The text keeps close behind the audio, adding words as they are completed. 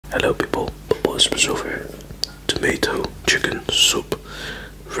Hello people, Bubble is over. Tomato chicken soup.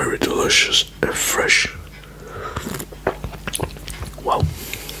 Very delicious and fresh. Wow.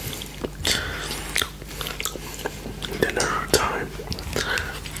 Dinner time.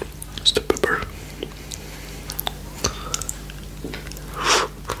 It's the pepper.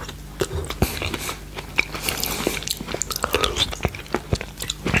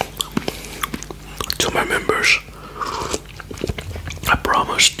 To my members, I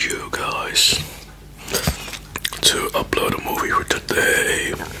promised you guys to upload a movie for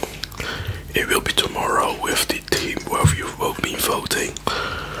today. It will be tomorrow with the team where you've both been voting.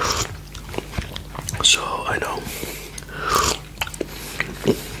 So I know.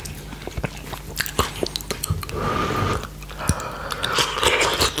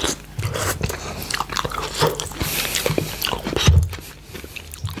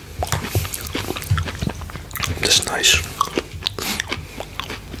 That's nice.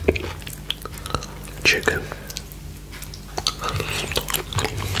 Chicken.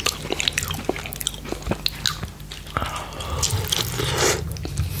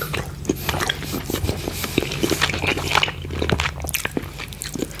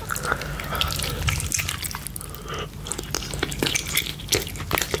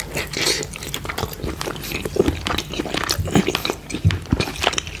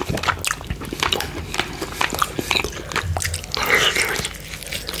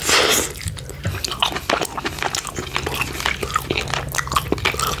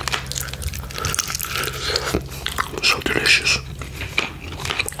 So delicious.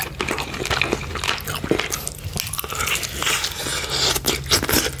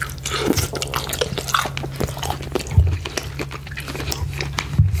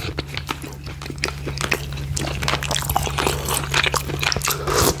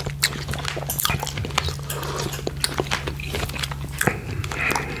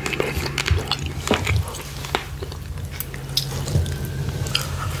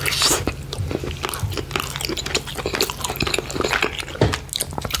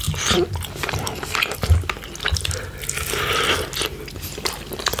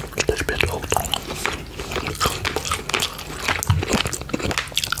 It's a bit old.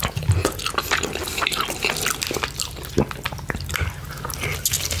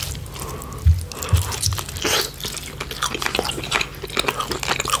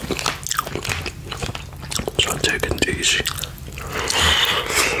 So take it easy.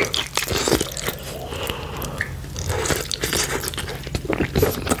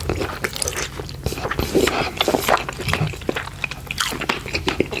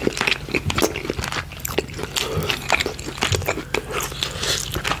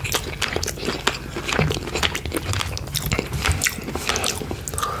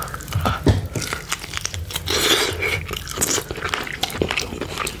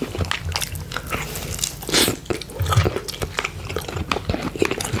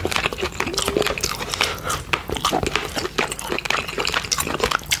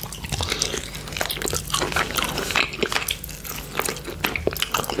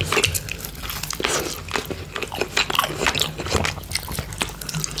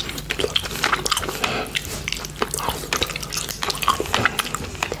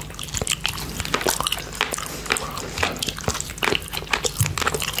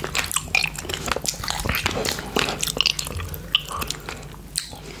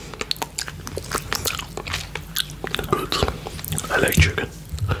 Good. I like chicken.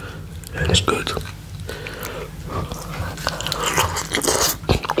 And it's good.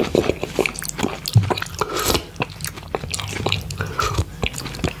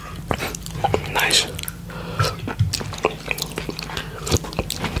 Nice.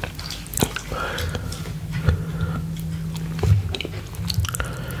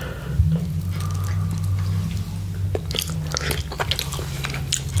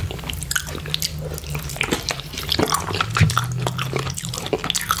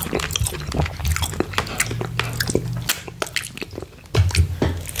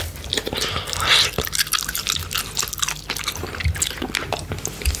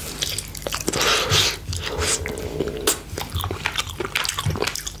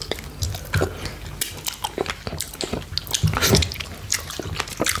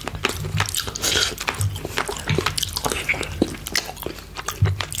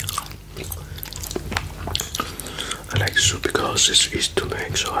 I like soup because it's easy to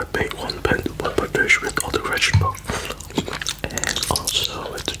make, so I made one per dish with all the vegetables and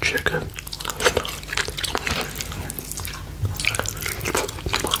also with the chicken.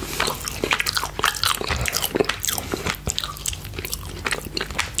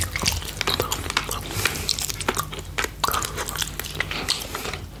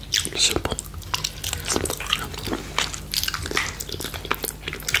 Simple.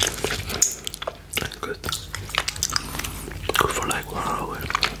 Good. Good for like 1 hour.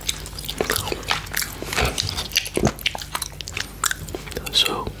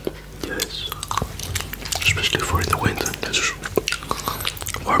 So, yes, especially for in the winter, it's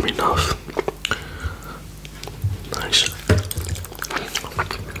warm enough. Nice.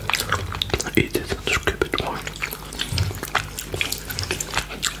 I eat it, just keep it warm.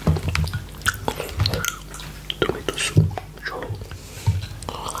 Tomato soup. Joe.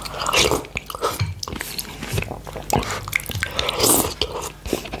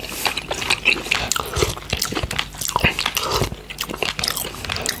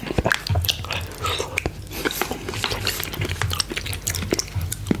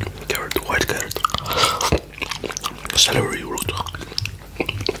 Carrot, white carrot, celery root,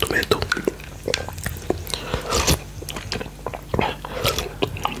 tomato.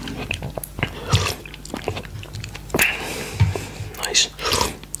 Nice.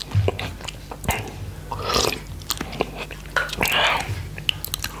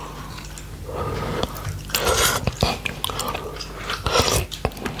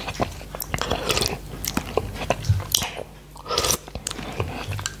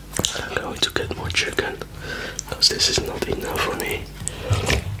 I'm going to get more chicken because this is not enough for me.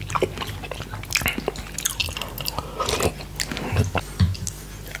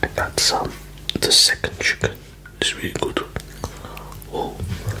 I got some. The second chicken is really good. Whoa.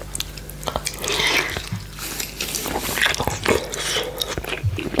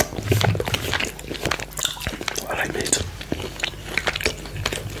 What I made.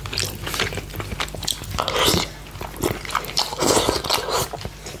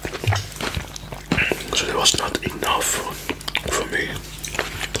 So it was not enough for me.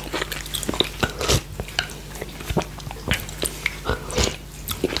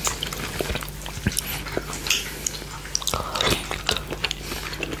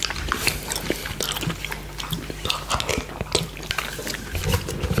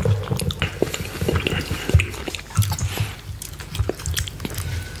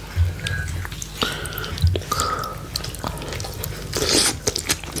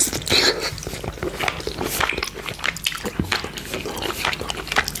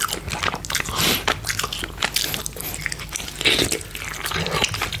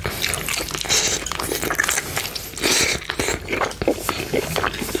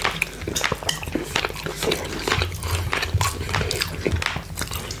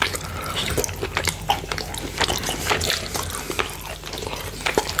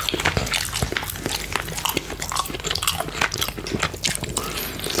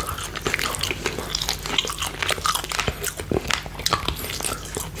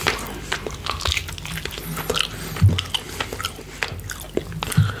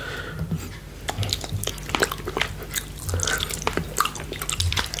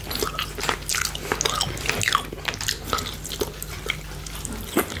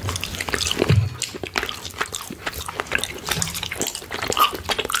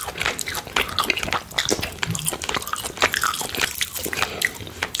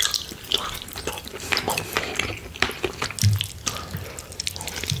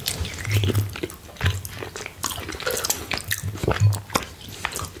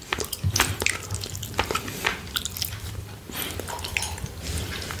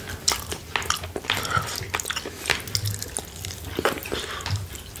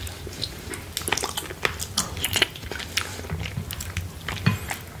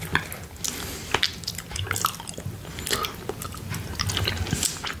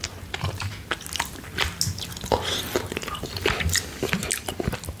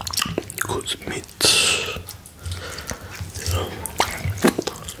 Good meat.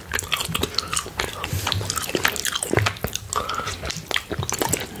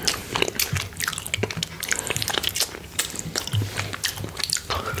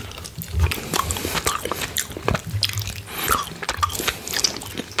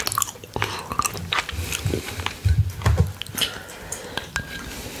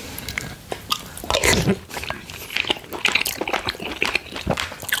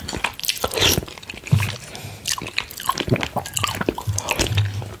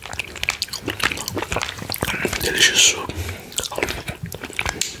 Delicious soup.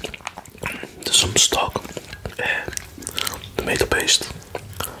 There's some stock, tomato paste,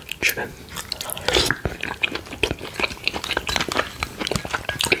 chicken.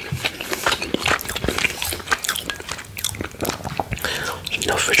 There's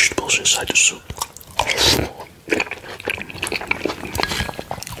enough vegetables inside the soup.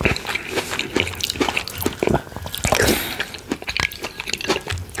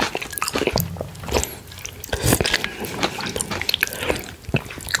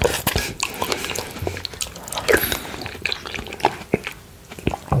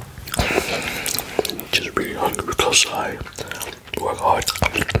 hard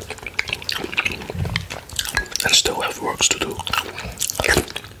and still have works to do.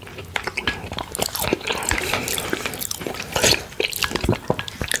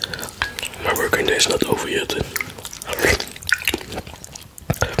 My working day is not over yet.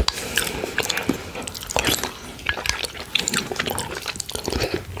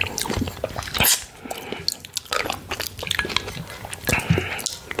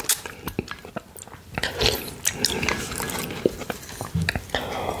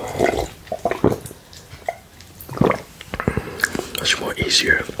 Much more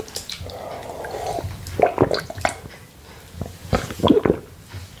easier.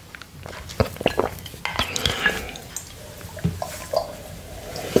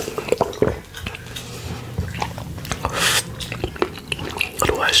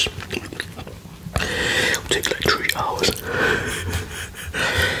 Otherwise, it would take like 3 hours.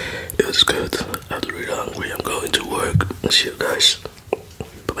 It's good. After we're hungry, I'm going to work. See you